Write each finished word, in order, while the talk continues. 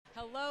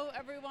Hello,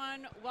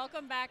 everyone.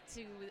 Welcome back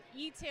to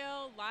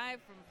eTail, live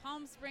from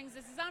Palm Springs.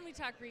 This is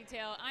OmniTalk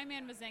Retail. I'm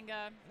Ann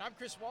Mazinga. And I'm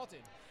Chris Walton.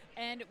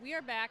 And we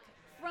are back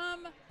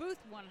from Booth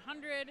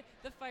 100,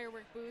 the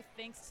Firework booth.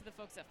 Thanks to the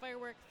folks at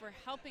Firework for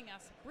helping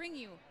us bring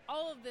you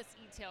all of this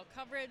eTail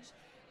coverage.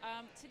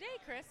 Today,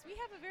 Chris, we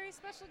have a very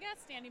special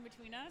guest standing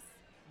between us.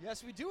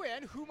 Yes, we do,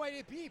 Ann. Who might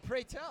it be?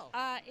 Pray tell.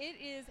 It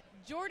is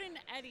Jordan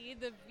Eddy,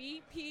 the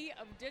VP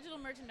of Digital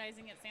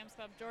Merchandising at Sam's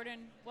Club.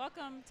 Jordan,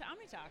 welcome to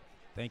OmniTalk.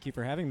 Thank you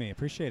for having me.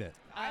 Appreciate it.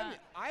 I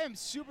am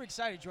super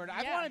excited, Jordan.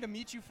 I've wanted to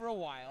meet you for a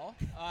while.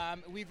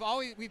 We've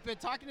been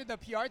talking to the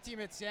PR team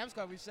at Sam's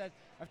Club. We've said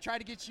I've tried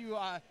to get you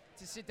to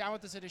sit down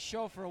with us at a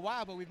show for a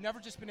while, but we've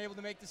never just been able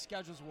to make the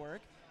schedules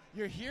work.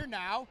 You're here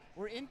now.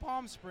 We're in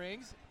Palm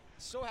Springs.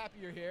 So happy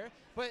you're here.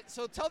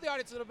 So tell the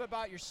audience a little bit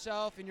about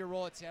yourself and your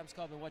role at Sam's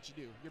Club and what you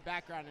do, your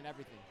background and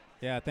everything.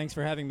 Yeah, thanks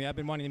for having me. I've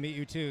been wanting to meet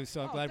you too,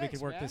 so I'm glad we could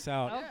work this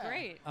out. Oh,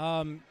 great.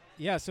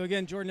 So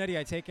again, Jordan Eddy,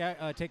 I take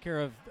care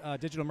of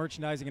digital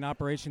merchandising and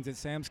operations at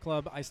Sam's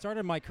Club. I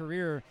started my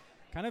career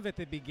kind of at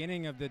the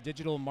beginning of the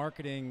digital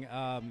marketing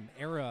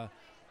era,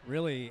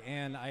 really,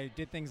 and I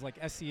did things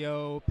like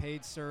SEO,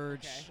 paid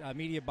search,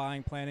 media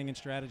buying, planning and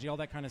strategy, all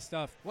that kind of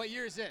stuff. What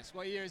year is this?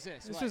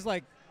 This was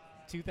like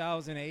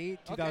 2008,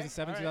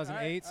 2007,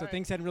 2008, so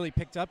things hadn't really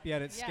picked up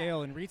yet at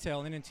scale in retail.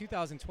 And then in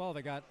 2012,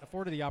 I got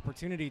afforded the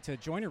opportunity to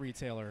join a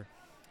retailer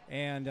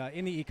and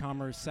in the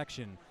e-commerce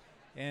section.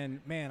 And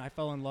man, I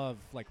fell in love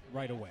like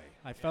right away.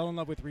 I fell in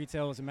love with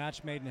retail. It was a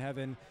match made in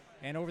heaven.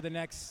 And over the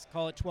next,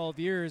 call it 12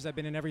 years, I've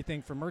been in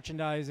everything from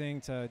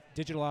merchandising to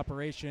digital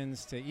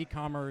operations to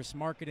e-commerce,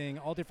 marketing,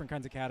 all different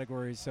kinds of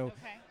categories. So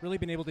really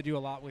been able to do a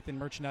lot within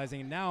merchandising.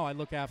 And now I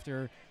look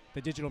after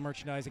the digital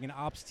merchandising and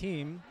ops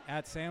team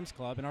at Sam's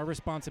Club. And our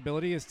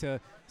responsibility is to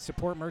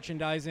support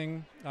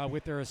merchandising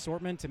with their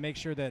assortment to make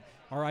sure that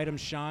our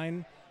items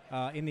shine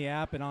in the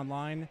app and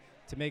online,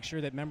 to make sure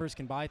that members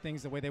can buy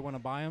things the way they want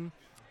to buy them,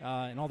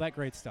 and all that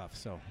great stuff.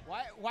 So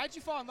why'd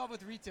you fall in love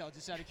with retail,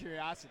 just out of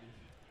curiosity?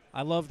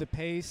 I love the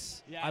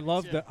pace. Yeah, I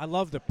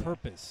love the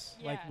purpose.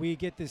 Yeah. Like, we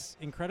get this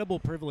incredible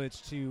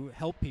privilege to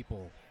help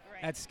people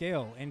at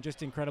scale in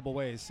just incredible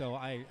ways. So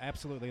I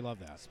absolutely love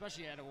that.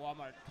 Especially at a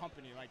Walmart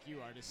company like you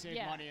are, to save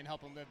money and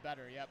help them live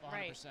better. Yep,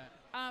 100%.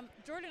 Right.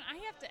 Jordan, I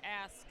have to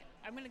ask,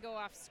 I'm going to go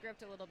off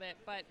script a little bit,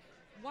 but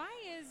what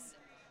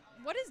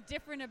is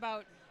different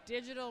about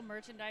digital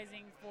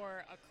merchandising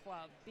for a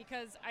club?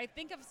 Because I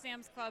think of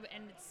Sam's Club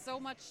and it's so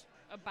much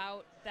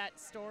about that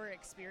store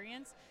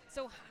experience.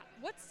 So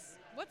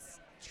what's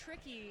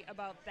tricky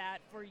about that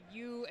for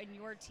you and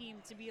your team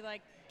to be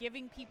like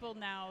giving people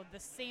now the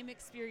same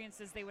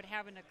experiences they would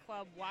have in a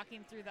club,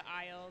 walking through the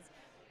aisles,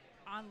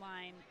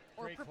 online,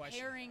 or Great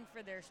preparing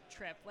for their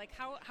trip? Like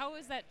how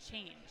has that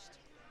changed?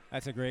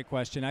 That's a great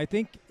question. I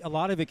think a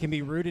lot of it can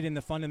be rooted in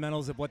the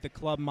fundamentals of what the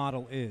club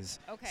model is.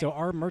 Okay. So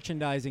our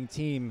merchandising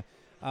team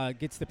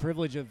gets the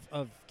privilege of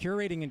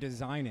curating and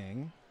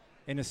designing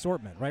an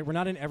assortment, right? We're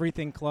not an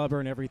everything club or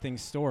an everything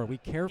store. We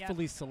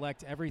carefully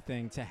select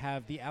everything to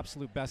have the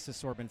absolute best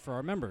assortment for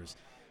our members.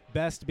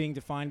 Best being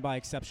defined by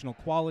exceptional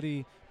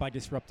quality, by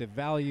disruptive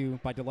value,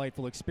 by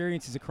delightful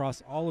experiences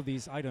across all of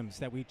these items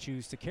that we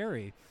choose to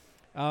carry.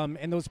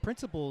 And those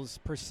principles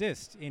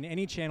persist in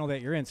any channel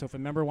that you're in. So if a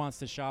member wants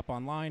to shop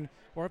online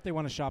or if they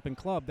want to shop in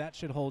club, that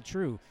should hold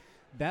true.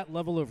 That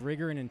level of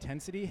rigor and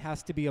intensity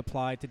has to be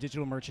applied to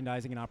digital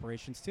merchandising and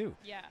operations too.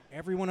 Yeah.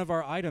 Every one of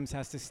our items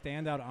has to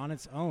stand out on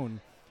its own,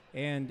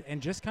 and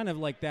just kind of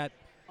like that,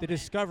 the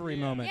discovery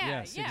moment.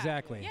 Yes,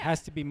 exactly.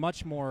 Has to be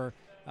much more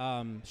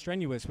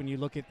strenuous when you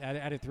look at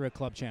it through a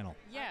club channel.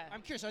 Yeah.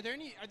 I'm curious, are there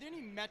any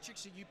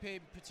metrics that you pay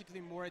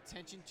particularly more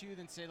attention to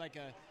than, say, like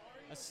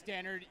a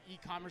standard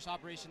e-commerce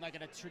operation, like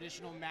at a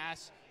traditional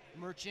mass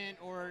merchant,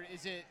 or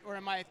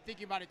am I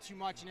thinking about it too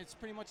much and it's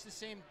pretty much the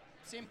same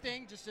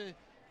thing, just a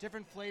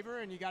different flavor,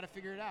 and you got to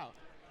figure it out?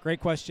 Great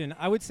question.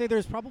 I would say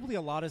there's probably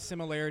a lot of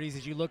similarities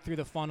as you look through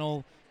the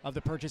funnel of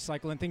the purchase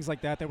cycle and things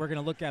like that we're going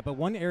to look at. But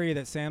one area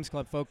that Sam's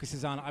Club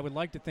focuses on, I would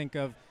like to think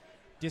of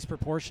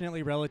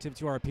disproportionately relative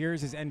to our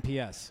peers, is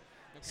NPS.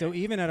 So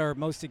even at our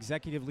most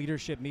executive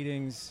leadership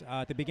meetings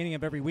at the beginning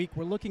of every week,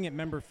 we're looking at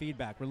member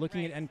feedback. We're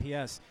looking at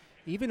NPS,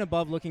 even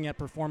above looking at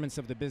performance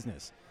of the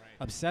business.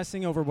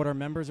 Obsessing over what our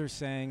members are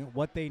saying,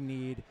 what they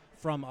need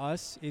from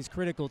us, is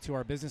critical to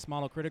our business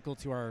model, critical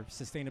to our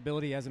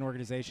sustainability as an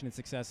organization and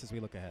success as we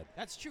look ahead.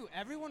 That's true.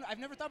 I've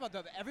never thought about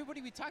that.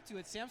 Everybody we talk to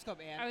at Sam's Club,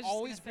 Ann,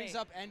 always brings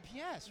up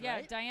NPS, right?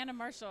 Yeah, Diana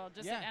Marshall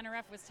just at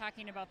NRF was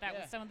talking about that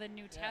with some of the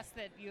new tests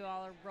that you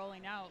all are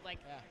rolling out. Like,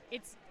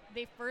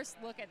 they first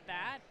look at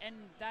that, and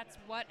that's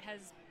what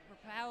has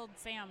propelled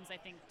Sam's, I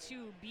think,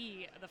 to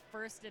be the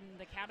first in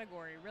the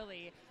category,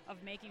 really, of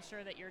making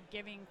sure that you're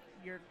giving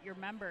your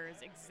members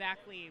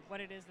exactly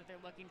what it is that they're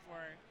looking for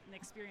and the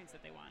experience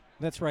that they want.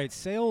 That's right.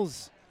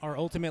 Sales are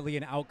ultimately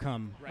an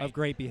outcome of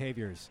great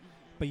behaviors. Mm-hmm.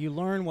 But you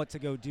learn what to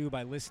go do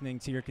by listening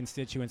to your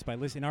constituents,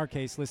 in our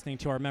case, listening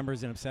to our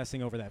members and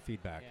obsessing over that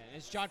feedback. Yeah,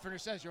 as John Furner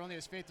says, you're only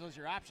as faithful as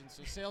your options,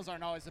 so sales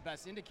aren't always the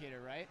best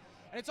indicator, right?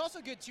 And it's also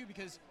good, too,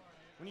 because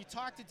when you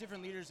talk to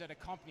different leaders at a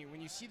company, when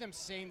you see them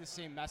saying the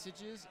same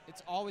messages,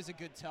 it's always a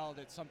good tell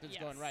that something's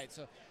going right.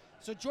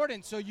 So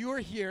Jordan, so you were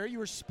here, you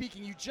were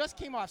speaking, you just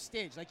came off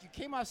stage. Like, you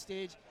came off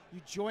stage,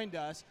 you joined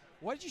us.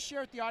 What did you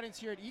share with the audience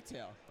here at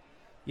eTail?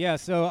 Yeah,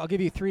 so I'll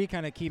give you 3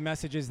 kind of key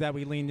messages that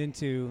we leaned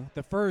into.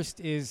 The first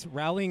is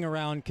rallying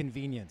around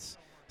convenience.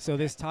 So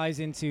this ties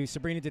into,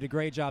 Sabrina did a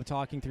great job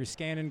talking through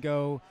Scan and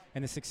Go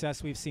and the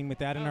success we've seen with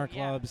that in our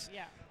clubs.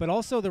 Yeah. But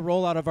also the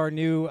rollout of our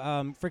new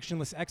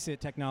frictionless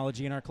exit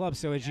technology in our clubs.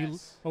 So as you,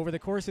 over the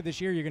course of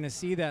this year, you're going to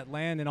see that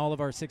land in all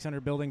of our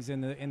 600 buildings in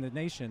the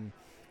nation,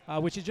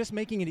 which is just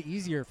making it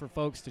easier for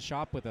folks to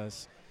shop with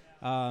us.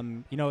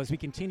 As we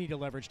continue to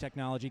leverage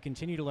technology,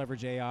 continue to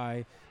leverage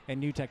AI and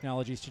new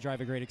technologies to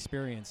drive a great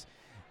experience.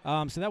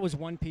 So that was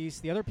one piece.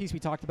 The other piece we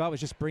talked about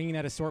was just bringing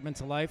that assortment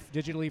to life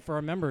digitally for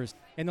our members.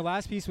 And the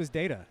last piece was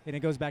data, and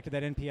it goes back to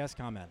that NPS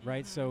comment,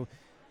 right? So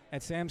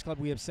at Sam's Club,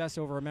 we obsess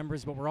over our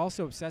members, but we're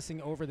also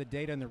obsessing over the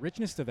data and the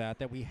richness of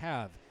that we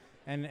have.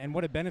 And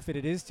what a benefit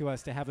it is to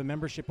us to have a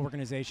membership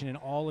organization and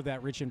all of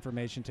that rich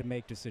information to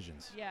make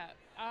decisions. Yeah.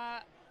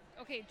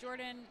 Okay,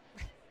 Jordan,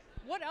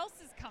 what else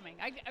is coming?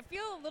 I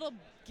feel a little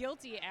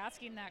guilty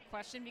asking that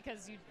question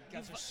because you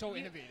guys are so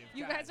innovative.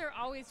 You guys are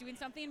always doing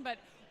something, but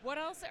what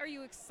else are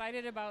you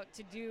excited about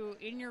to do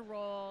in your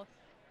role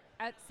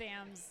at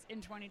Sam's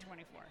in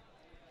 2024?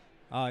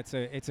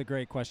 It's a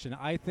great question.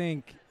 I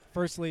think,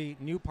 firstly,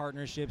 new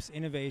partnerships,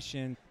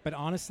 innovation, but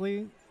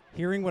honestly,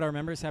 hearing what our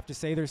members have to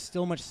say, there's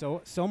still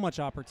so much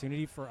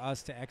opportunity for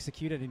us to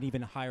execute at an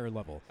even higher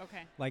level.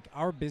 Okay. Like,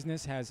 our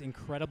business has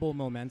incredible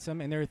momentum,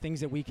 and there are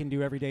things that we can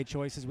do every day,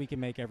 choices we can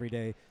make every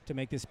day to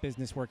make this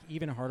business work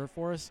even harder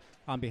for us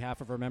on behalf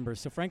of our members.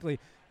 So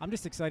frankly, I'm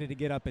just excited to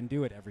get up and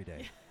do it every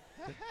day.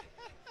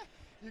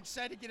 You're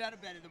excited to get out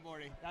of bed in the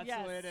morning. That's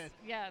the way it is.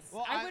 Yes,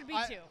 well, I would be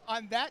too.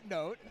 On that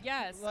note,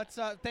 yes. Let's.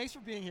 Thanks for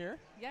being here.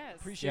 Yes.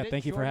 Appreciate it.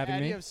 Thank you for having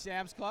me. Of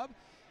Sam's Club.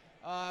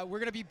 We're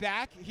going to be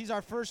back. He's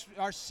our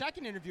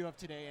second interview of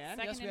today, Ann.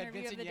 Second yes, we had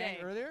Vincent Yang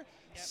earlier.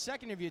 Yep.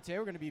 Second interview today.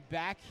 We're going to be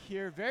back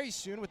here very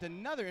soon with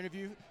another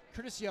interview,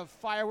 courtesy of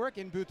Firework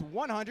in booth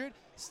 100.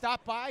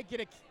 Stop by, get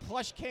a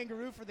plush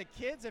kangaroo for the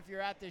kids if you're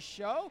at this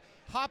show.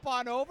 Hop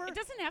on over. It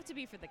doesn't have to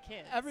be for the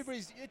kids.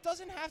 It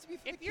doesn't have to be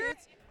for the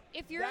kids.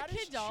 If you're a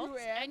kidult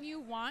and you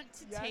want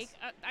to take,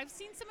 I've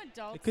seen some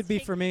adults. It could be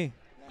for me.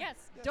 Yes.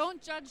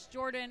 Don't judge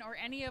Jordan or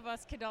any of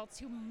us kidults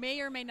who may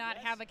or may not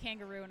have a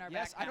kangaroo in our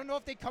backpack. I don't know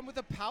if they come with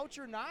a pouch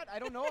or not. I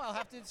don't know. I'll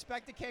have to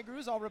inspect the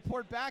kangaroos. I'll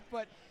report back.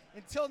 But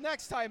until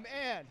next time,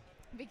 Ann.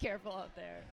 Be careful out there.